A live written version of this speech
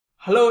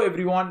Hello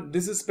everyone,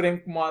 this is Prem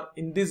Kumar.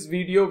 In this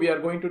video, we are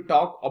going to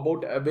talk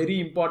about a very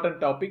important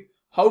topic,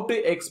 how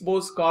to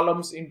expose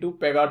columns into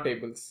Pega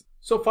tables.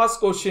 So first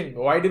question,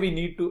 why do we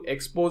need to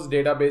expose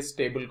database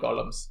table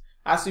columns?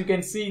 As you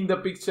can see in the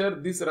picture,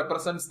 this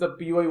represents the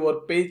PY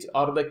work page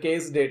or the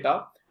case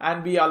data.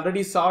 And we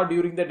already saw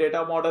during the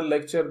data model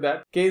lecture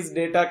that case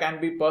data can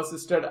be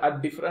persisted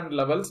at different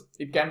levels.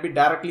 It can be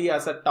directly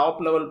as a top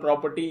level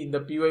property in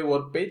the PY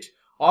work page,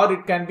 or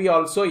it can be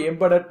also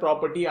embedded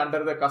property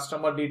under the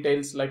customer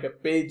details like a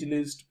page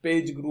list,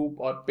 page group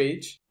or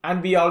page.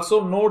 And we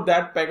also note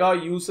that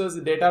Pega uses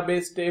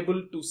database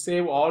table to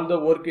save all the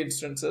work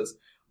instances,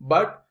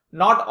 but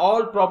not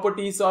all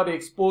properties are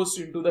exposed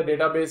into the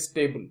database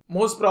table.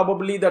 Most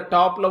probably the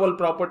top level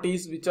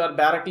properties which are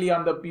directly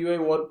on the PY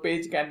work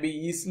page can be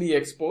easily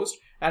exposed,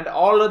 and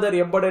all other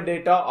embedded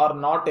data are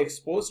not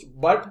exposed,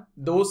 but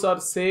those are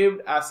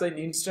saved as an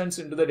instance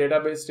into the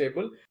database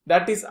table.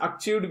 That is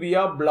achieved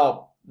via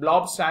blob.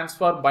 Blob stands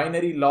for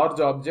binary large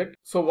object.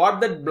 So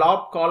what that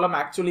blob column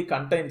actually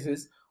contains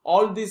is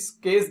all these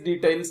case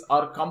details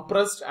are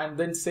compressed and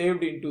then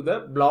saved into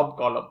the blob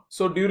column.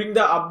 So during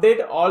the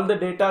update, all the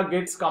data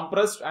gets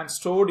compressed and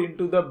stored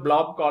into the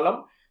blob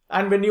column.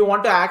 And when you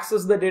want to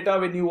access the data,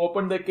 when you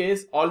open the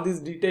case, all these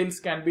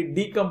details can be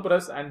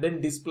decompressed and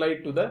then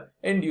displayed to the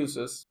end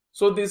users.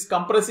 So this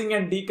compressing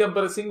and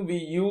decompressing, we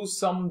use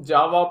some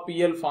Java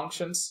PL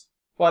functions.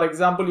 For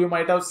example, you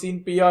might have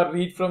seen PR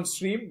read from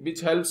stream,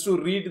 which helps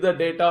to read the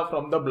data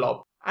from the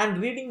blob.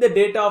 And reading the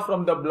data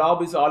from the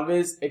blob is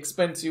always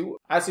expensive.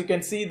 As you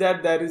can see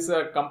that there is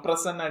a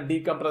compression and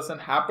decompression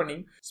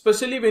happening,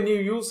 especially when you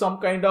use some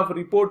kind of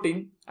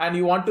reporting and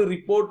you want to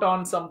report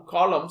on some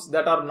columns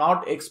that are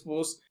not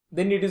exposed,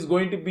 then it is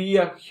going to be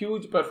a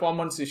huge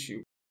performance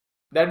issue.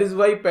 That is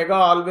why Pega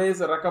always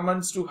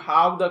recommends to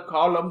have the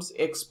columns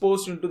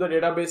exposed into the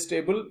database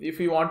table if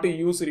you want to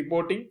use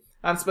reporting.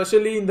 And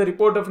especially in the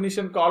report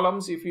definition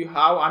columns, if you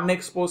have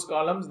unexposed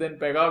columns, then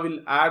Pega will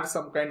add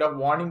some kind of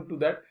warning to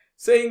that,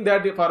 saying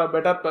that for a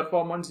better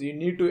performance, you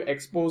need to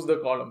expose the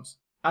columns.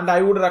 And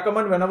I would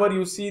recommend whenever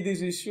you see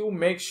this issue,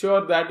 make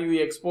sure that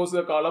you expose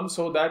the columns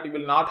so that you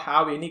will not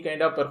have any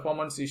kind of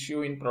performance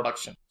issue in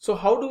production. So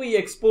how do we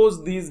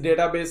expose these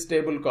database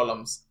table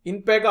columns?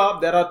 In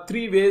Pega, there are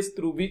three ways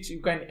through which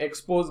you can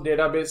expose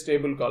database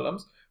table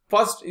columns.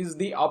 First is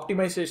the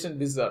optimization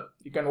wizard.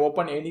 You can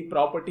open any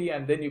property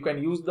and then you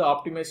can use the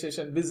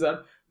optimization wizard,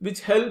 which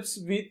helps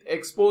with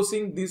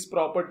exposing this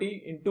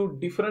property into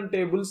different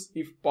tables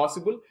if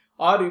possible,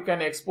 or you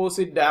can expose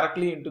it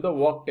directly into the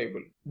work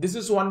table. This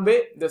is one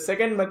way. The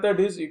second method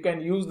is you can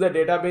use the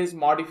database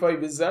modify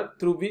wizard,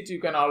 through which you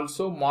can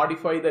also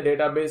modify the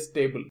database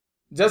table.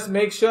 Just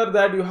make sure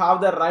that you have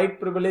the right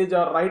privilege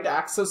or right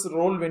access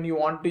role when you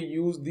want to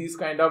use these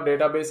kind of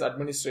database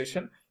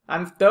administration.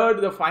 And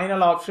third, the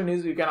final option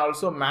is you can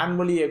also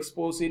manually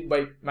expose it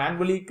by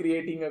manually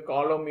creating a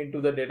column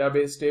into the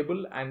database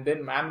table and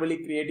then manually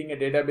creating a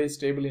database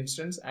table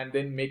instance and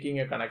then making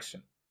a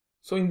connection.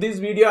 So in this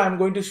video, I'm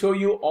going to show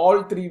you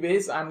all three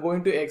ways. I'm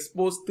going to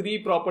expose three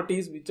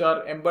properties which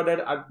are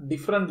embedded at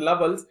different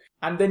levels,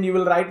 and then you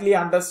will rightly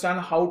understand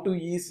how to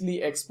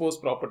easily expose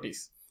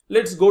properties.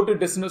 Let's go to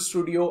Business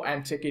Studio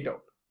and check it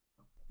out.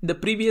 In the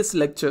previous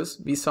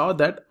lectures, we saw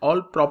that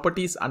all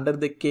properties under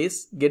the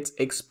case gets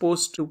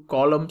exposed to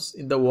columns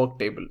in the work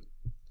table.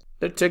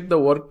 Let's check the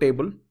work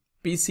table.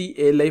 PC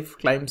alive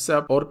climbs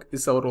up org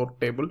is our work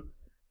table.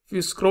 If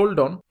you scroll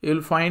down, you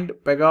will find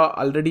Pega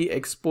already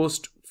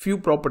exposed few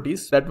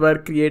properties that were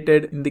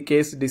created in the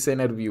case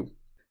designer view.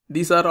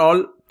 These are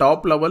all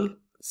top level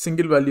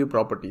single value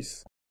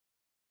properties.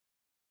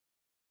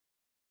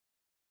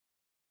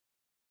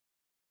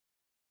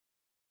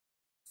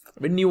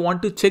 When you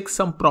want to check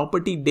some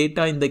property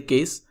data in the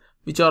case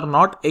which are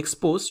not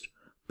exposed,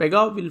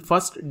 Pega will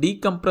first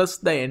decompress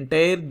the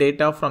entire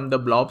data from the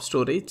blob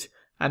storage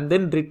and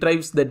then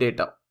retrieves the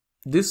data.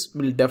 This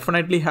will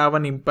definitely have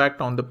an impact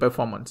on the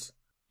performance.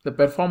 The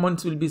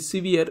performance will be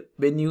severe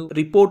when you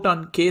report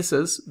on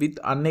cases with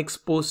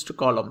unexposed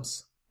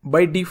columns.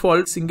 By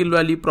default, single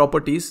value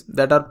properties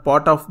that are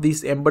part of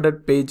these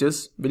embedded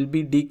pages will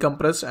be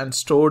decompressed and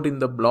stored in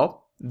the blob.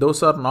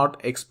 Those are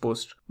not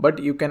exposed, but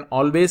you can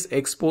always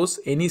expose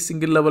any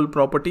single level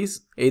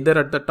properties either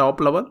at the top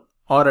level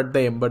or at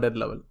the embedded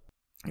level.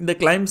 In the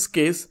climbs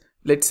case,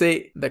 let's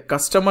say the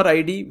customer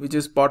ID, which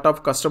is part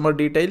of customer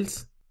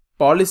details,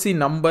 policy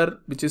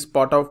number, which is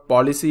part of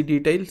policy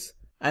details,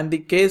 and the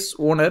case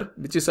owner,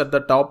 which is at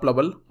the top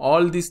level.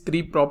 All these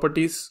three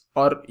properties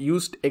are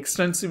used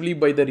extensively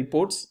by the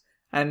reports,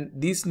 and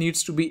these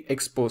needs to be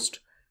exposed.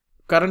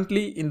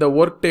 Currently in the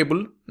work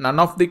table, none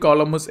of the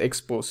column is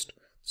exposed.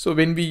 So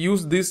when we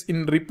use this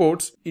in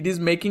reports, it is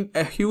making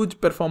a huge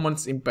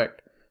performance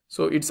impact.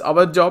 So it's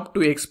our job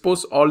to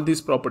expose all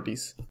these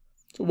properties.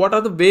 So what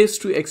are the ways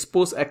to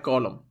expose a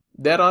column?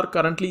 There are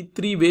currently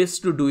three ways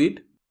to do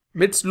it.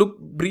 Let's look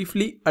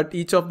briefly at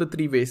each of the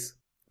three ways.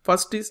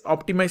 First is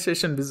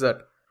optimization wizard.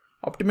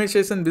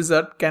 Optimization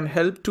wizard can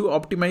help to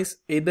optimize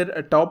either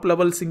a top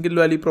level single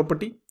value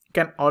property,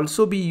 can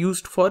also be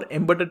used for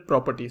embedded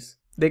properties.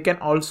 They can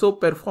also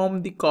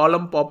perform the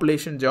column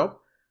population job.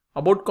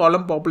 About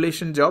column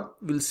population job,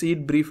 we'll see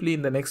it briefly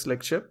in the next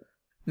lecture.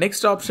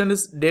 Next option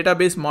is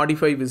database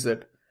modify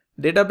wizard.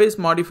 Database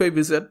modify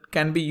wizard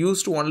can be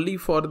used only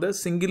for the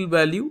single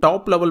value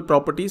top level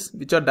properties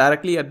which are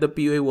directly at the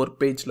POI work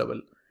page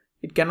level.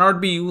 It cannot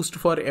be used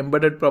for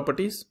embedded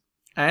properties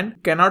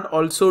and cannot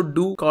also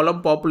do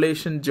column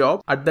population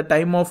job at the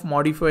time of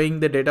modifying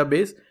the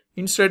database.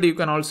 Instead, you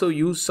can also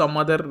use some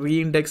other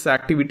reindex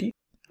activity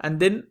and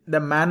then the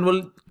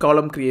manual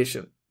column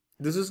creation.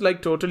 This is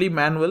like totally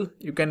manual.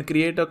 You can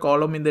create a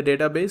column in the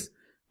database.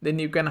 Then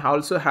you can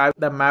also have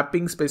the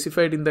mapping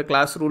specified in the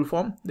class rule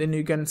form. Then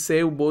you can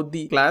save both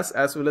the class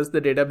as well as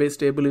the database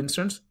table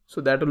instance.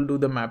 So that will do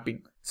the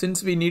mapping.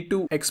 Since we need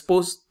to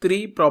expose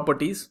 3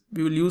 properties,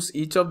 we will use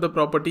each of the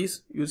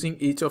properties using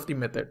each of the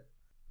method.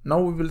 Now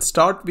we will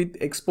start with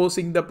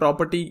exposing the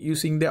property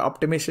using the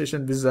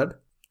optimization wizard.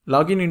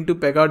 Login into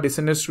Pega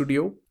Designer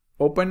Studio.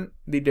 Open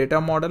the data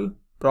model,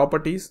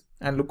 properties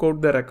and look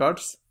out the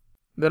records.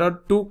 There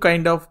are 2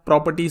 kind of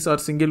properties or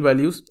single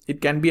values. It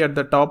can be at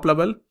the top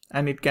level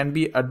and it can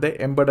be at the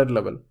embedded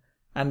level.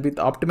 And with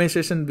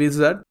optimization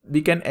wizard,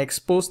 we can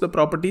expose the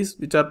properties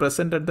which are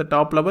present at the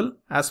top level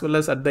as well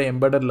as at the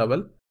embedded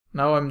level.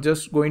 Now I'm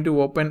just going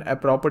to open a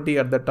property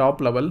at the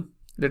top level.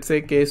 Let's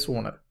say case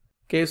owner.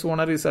 Case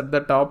owner is at the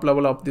top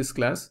level of this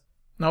class.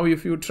 Now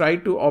if you try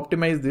to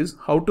optimize this,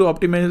 how to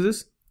optimize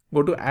this?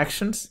 Go to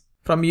actions.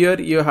 From here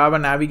you have a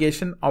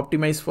navigation,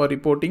 optimize for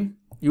reporting.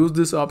 Use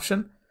this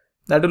option.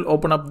 That will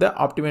open up the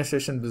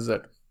optimization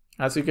wizard.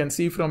 As you can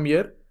see from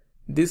here,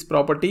 this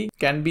property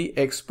can be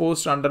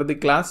exposed under the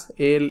class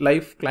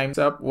alive climbs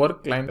up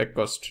work climb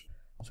request.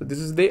 So this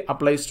is the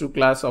applies to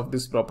class of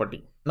this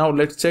property. Now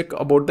let's check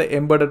about the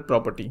embedded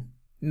property.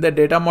 In the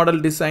data model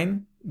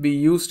design, we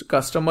used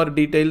customer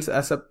details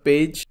as a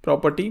page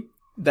property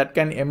that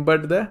can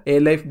embed the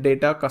alive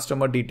data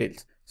customer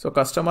details. So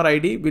customer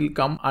ID will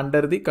come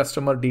under the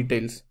customer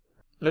details.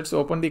 Let's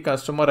open the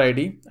customer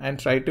ID and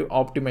try to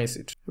optimize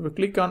it. If you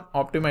click on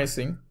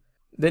optimizing,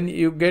 then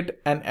you get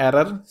an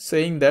error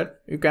saying that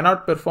you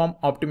cannot perform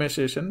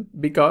optimization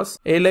because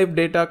alive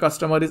data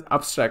customer is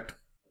abstract.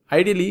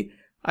 Ideally,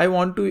 I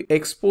want to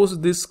expose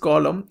this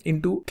column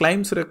into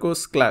claims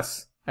records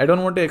class. I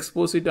don't want to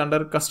expose it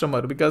under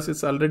customer because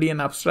it's already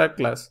an abstract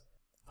class.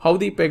 How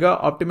the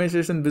Pega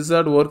optimization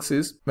wizard works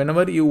is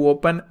whenever you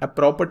open a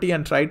property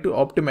and try to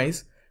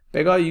optimize,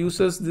 Pega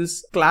uses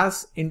this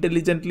class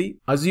intelligently,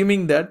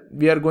 assuming that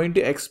we are going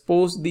to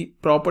expose the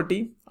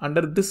property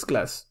under this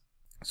class.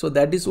 So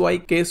that is why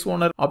case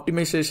owner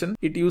optimization,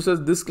 it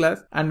uses this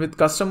class, and with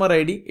customer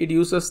ID, it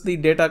uses the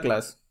data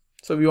class.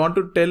 So we want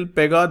to tell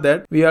Pega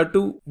that we have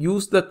to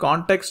use the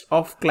context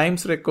of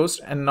claims request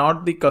and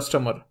not the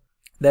customer.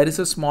 There is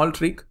a small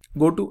trick.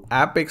 Go to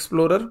App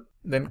Explorer,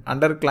 then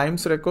under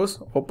claims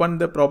request, open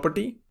the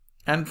property.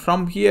 And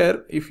from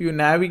here, if you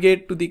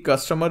navigate to the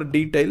customer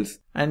details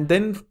and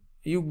then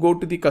you go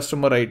to the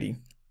customer ID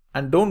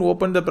and don't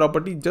open the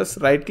property,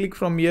 just right click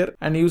from here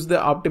and use the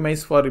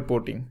optimize for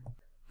reporting.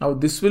 Now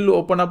this will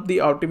open up the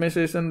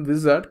optimization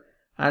wizard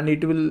and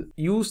it will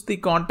use the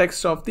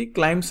context of the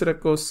claims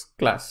records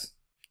class.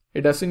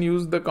 It doesn't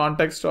use the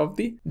context of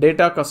the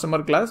data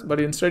customer class, but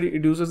instead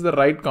it uses the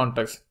right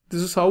context.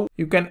 This is how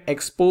you can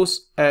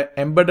expose an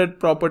embedded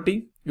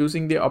property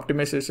using the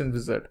optimization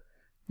wizard.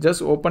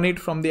 Just open it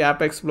from the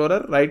App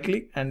Explorer, right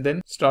click and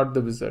then start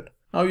the wizard.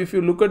 Now if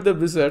you look at the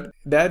wizard,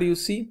 there you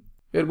see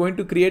we are going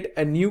to create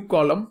a new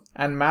column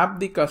and map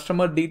the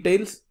customer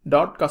details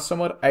dot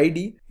customer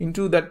ID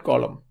into that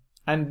column.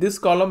 And this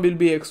column will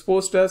be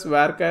exposed as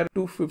varchar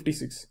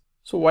 256.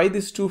 So why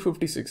this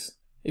 256?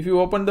 If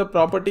you open the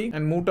property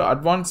and move to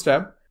Advanced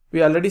tab,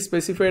 we already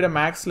specified a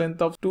max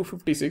length of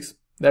 256.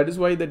 That is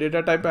why the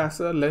data type has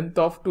a length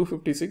of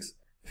 256.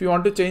 If you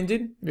want to change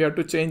it, we have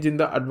to change in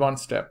the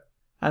Advanced tab.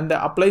 And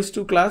the applies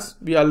to class,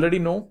 we already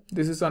know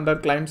this is under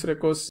claims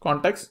records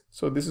context.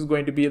 So this is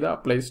going to be the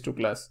applies to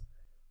class.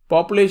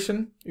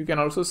 Population, you can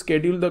also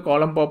schedule the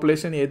column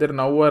population either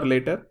now or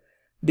later.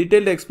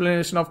 Detailed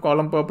explanation of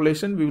column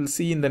population we will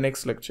see in the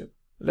next lecture.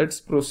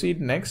 Let's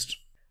proceed next.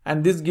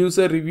 And this gives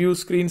a review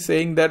screen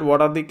saying that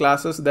what are the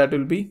classes that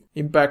will be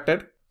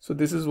impacted. So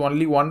this is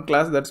only one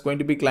class, that's going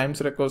to be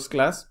claims records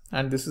class,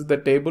 and this is the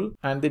table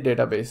and the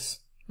database.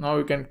 Now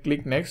you can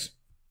click next.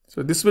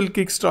 So this will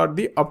kickstart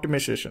the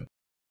optimization.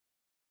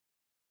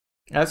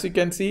 As you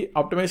can see,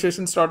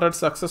 optimization started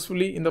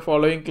successfully in the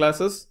following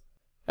classes.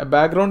 A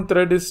background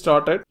thread is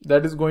started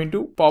that is going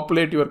to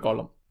populate your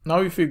column.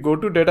 Now if you go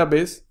to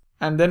database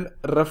and then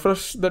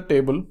refresh the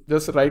table,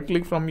 just right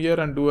click from here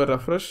and do a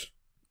refresh.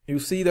 You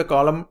see the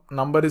column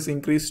number is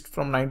increased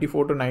from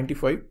 94 to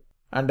 95,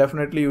 and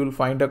definitely you will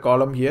find a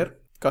column here,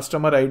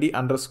 customer ID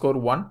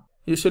 _1.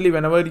 Usually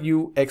whenever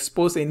you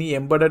expose any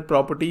embedded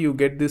property, you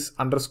get this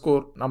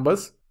underscore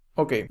numbers.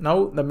 Okay,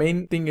 now the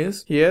main thing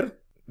is here,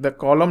 the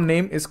column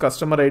name is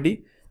customer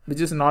ID,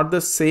 which is not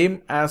the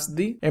same as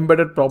the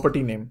embedded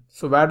property name.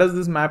 So where does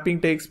this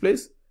mapping takes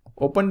place?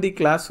 Open the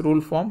class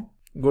rule form,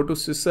 go to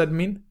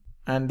sysadmin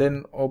and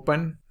then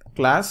open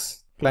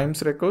class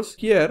claims records.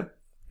 Here,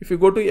 if you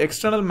go to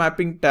external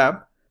mapping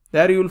tab,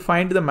 there you will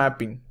find the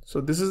mapping.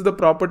 So this is the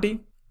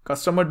property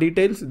customer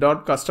details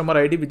dot customer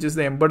ID, which is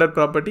the embedded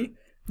property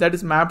that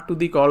is mapped to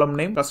the column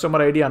name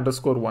customer ID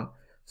 _1.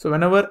 So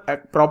whenever a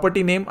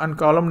property name and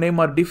column name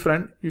are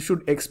different, you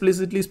should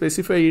explicitly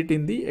specify it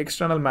in the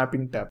external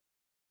mapping tab.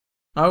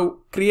 Now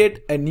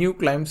create a new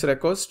claims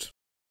request,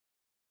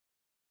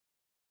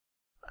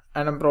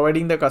 and I'm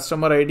providing the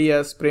customer ID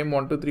as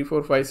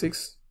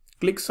prem123456.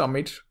 Click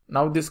submit.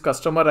 Now this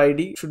customer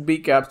ID should be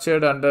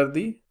captured under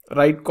the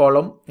right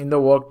column in the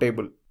work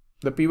table.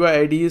 The PY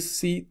ID is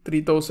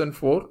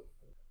C3004.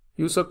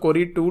 Use a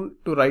query tool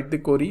to write the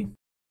query.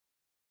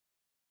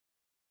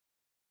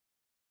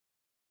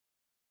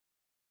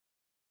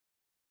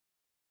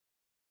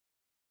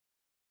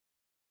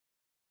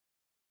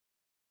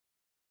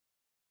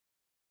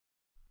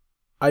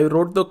 I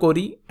wrote the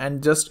query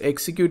and just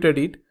executed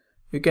it.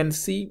 You can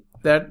see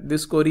that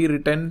this query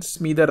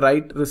returns me the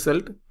right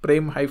result,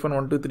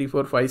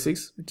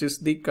 prem-123456, which is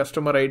the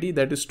customer ID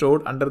that is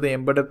stored under the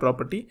embedded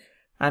property,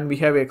 and we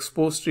have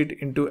exposed it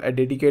into a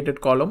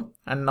dedicated column,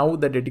 and now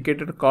the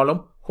dedicated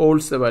column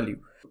holds the value.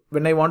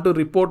 When I want to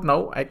report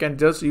now, I can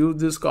just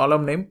use this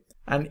column name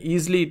and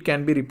easily it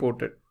can be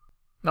reported.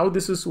 Now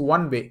this is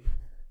one way.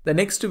 The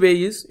next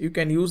way is you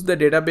can use the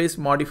database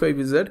modify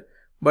wizard,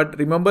 but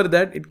remember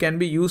that it can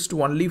be used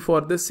only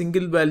for the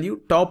single value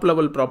top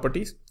level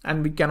properties,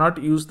 and we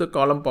cannot use the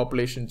column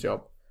population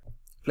job.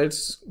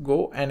 Let's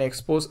go and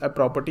expose a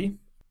property.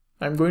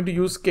 I'm going to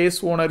use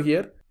case owner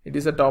here. It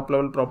is a top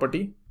level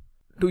property.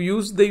 To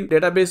use the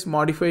database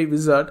modify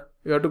wizard,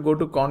 you have to go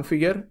to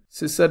configure,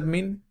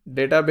 sysadmin,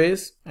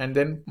 database, and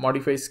then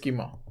modify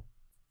schema.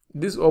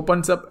 This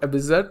opens up a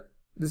wizard.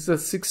 This is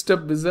a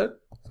 6-step wizard.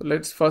 So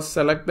let's first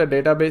select the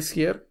database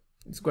here.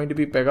 It's going to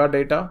be Pega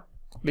data.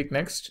 Click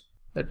next.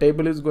 The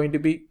table is going to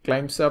be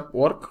claims up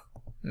work.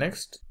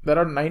 Next, there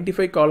are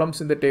 95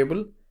 columns in the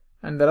table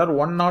and there are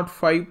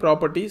 105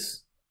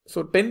 properties.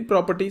 So 10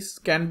 properties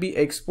can be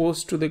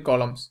exposed to the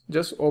columns.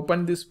 Just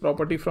open this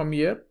property from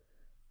here.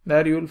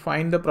 There you will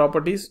find the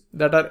properties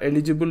that are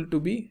eligible to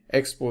be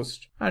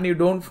exposed, and you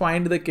don't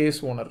find the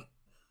case owner.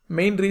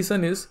 Main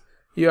reason is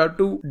you have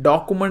to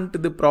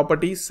document the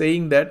property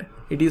saying that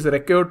it is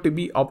required to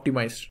be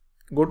optimized.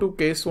 Go to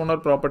case owner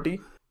property,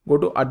 go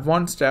to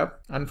advanced tab,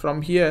 and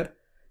from here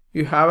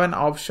you have an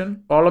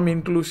option column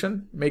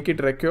inclusion, make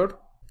it required,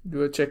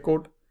 do a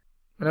checkout.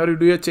 Whenever you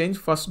do a change,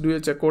 first do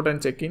a checkout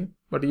and check-in,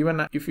 but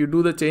even if you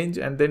do the change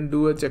and then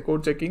do a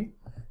checkout checking,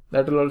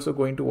 that will also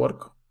going to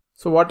work.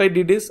 So what I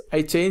did is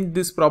I changed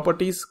this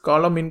properties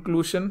column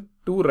inclusion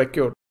to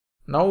required.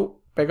 Now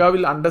Pega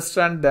will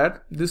understand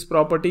that this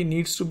property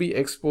needs to be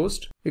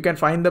exposed. You can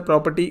find the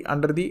property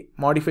under the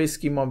modify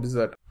schema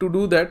wizard. To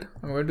do that,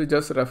 I'm going to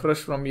just refresh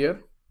from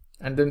here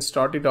and then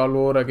start it all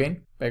over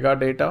again. Pega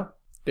data,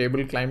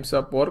 table claims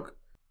up work,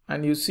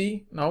 and you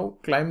see now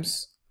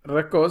claims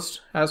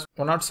request has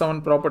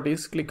 107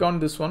 properties. Click on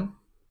this one.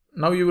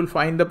 Now you will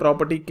find the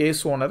property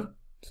case owner.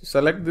 So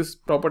select this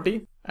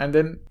property, and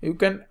then you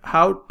can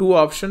have two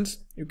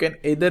options. You can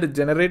either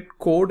generate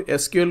code,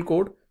 SQL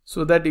code,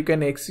 so that you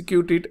can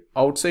execute it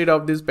outside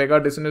of this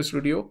Pega Designer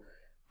Studio,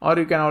 or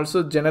you can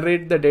also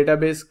generate the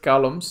database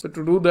columns. So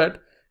to do that,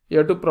 you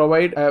have to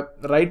provide a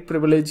write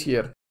privilege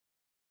here.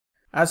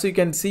 As you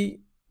can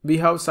see, we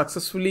have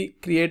successfully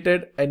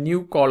created a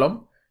new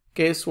column,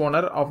 case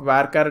owner of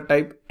varchar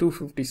type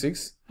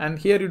 256, and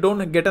here you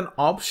don't get an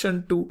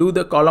option to do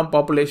the column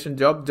population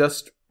job,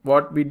 just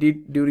what we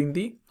did during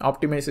the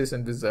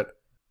optimization wizard.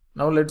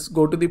 Now let's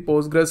go to the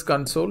Postgres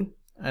console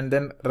and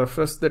then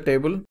refresh the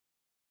table.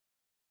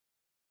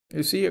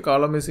 You see a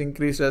column is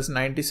increased as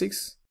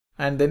 96,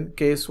 and then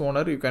case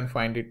owner you can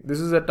find it. This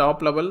is a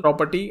top level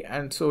property,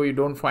 and so you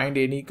don't find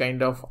any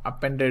kind of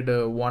appended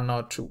 1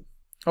 or 2.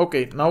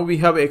 Okay, now we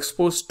have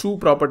exposed two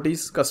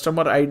properties,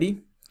 customer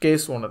ID,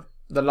 case owner.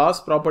 The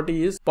last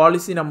property is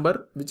policy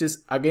number, which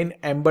is again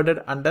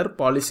embedded under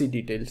policy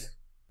details.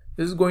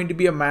 This is going to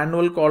be a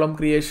manual column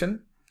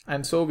creation,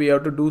 and so we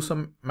have to do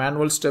some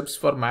manual steps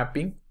for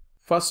mapping.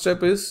 First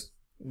step is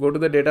go to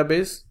the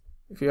database.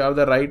 If you have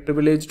the right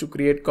privilege to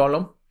create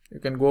column, you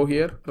can go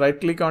here, right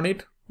click on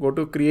it, go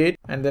to create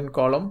and then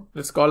column.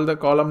 Let's call the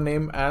column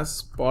name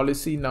as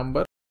policy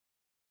number,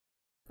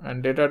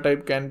 and data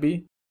type can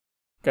be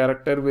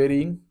character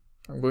varying.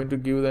 I'm going to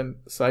give the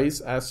size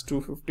as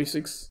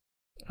 256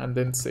 and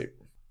then save.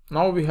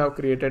 Now we have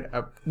created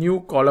a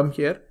new column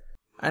here,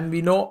 and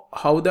we know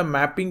how the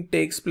mapping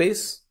takes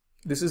place.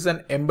 This is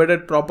an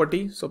embedded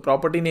property, so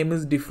property name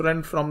is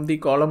different from the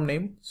column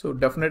name. So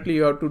definitely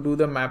you have to do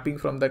the mapping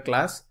from the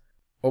class.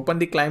 Open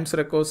the claims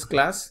records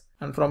class,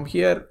 and from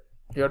here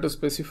you have to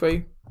specify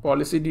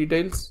policy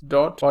details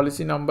dot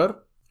policy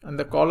number, and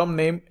the column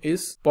name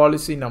is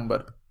policy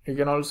number. You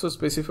can also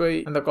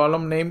specify, and the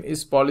column name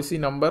is policy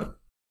number.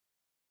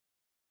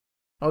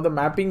 Now the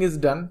mapping is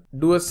done.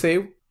 Do a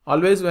save.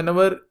 Always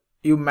whenever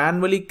you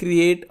manually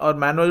create or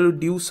manually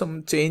do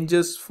some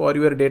changes for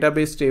your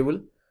database table,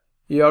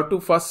 you have to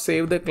first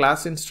save the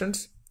class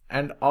instance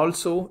and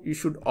also you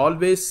should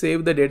always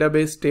save the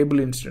database table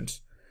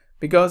instance,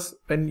 because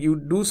when you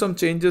do some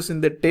changes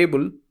in the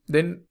table,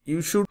 then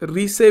you should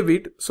resave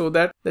it so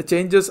that the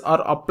changes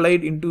are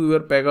applied into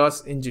your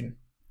Pega's engine.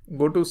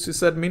 Go to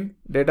sysadmin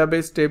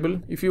database table.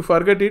 If you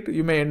forget it,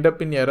 you may end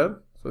up in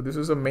error. So this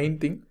is the main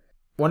thing.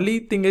 Only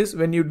thing is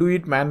when you do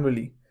it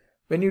manually.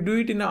 When you do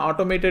it in an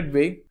automated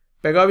way,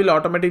 Pega will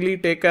automatically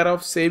take care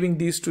of saving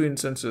these two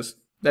instances.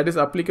 That is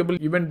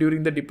applicable even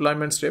during the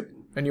deployment step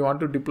when you want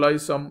to deploy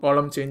some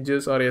column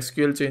changes or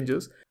SQL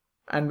changes.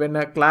 And when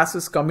a class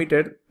is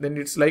committed, then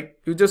it's like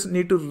you just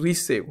need to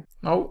resave.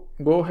 Now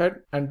go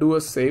ahead and do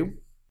a save.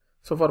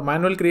 So for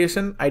manual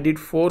creation, I did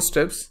 4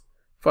 steps.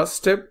 First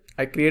step,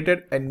 I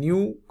created a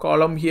new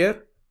column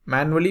here,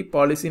 manually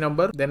policy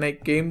number. Then I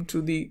came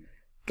to the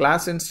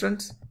class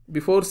instance.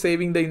 Before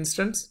saving the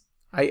instance,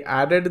 I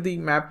added the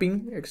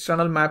mapping,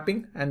 external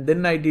mapping, and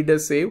then I did a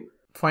save.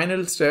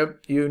 Final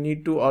step, you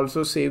need to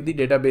also save the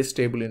database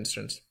table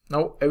instance.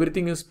 Now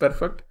everything is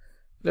perfect.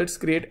 Let's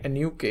create a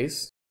new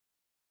case.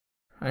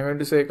 I'm going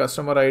to say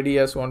customer ID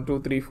as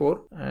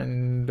 1234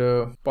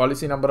 and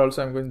policy number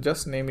also I'm going to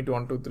just name it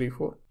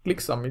 1234.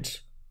 Click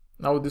submit.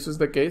 Now this is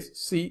the case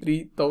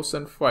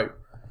C3005.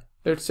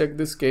 Let's check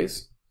this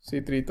case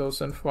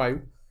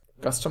C3005.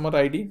 Customer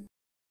ID,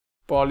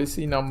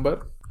 policy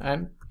number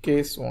and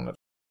case owner.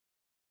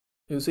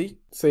 You see,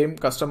 same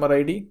customer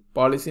ID,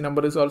 policy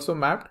number is also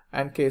mapped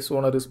and case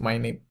owner is my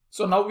name.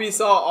 So now we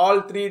saw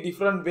all 3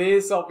 different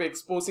ways of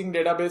exposing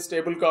database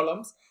table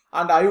columns,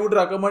 and I would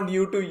recommend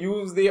you to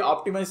use the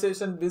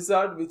optimization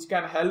wizard, which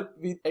can help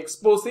with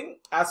exposing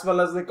as well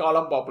as the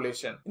column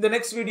population. In the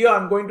next video,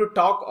 I'm going to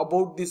talk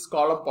about this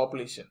column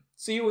population.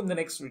 See you in the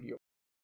next video.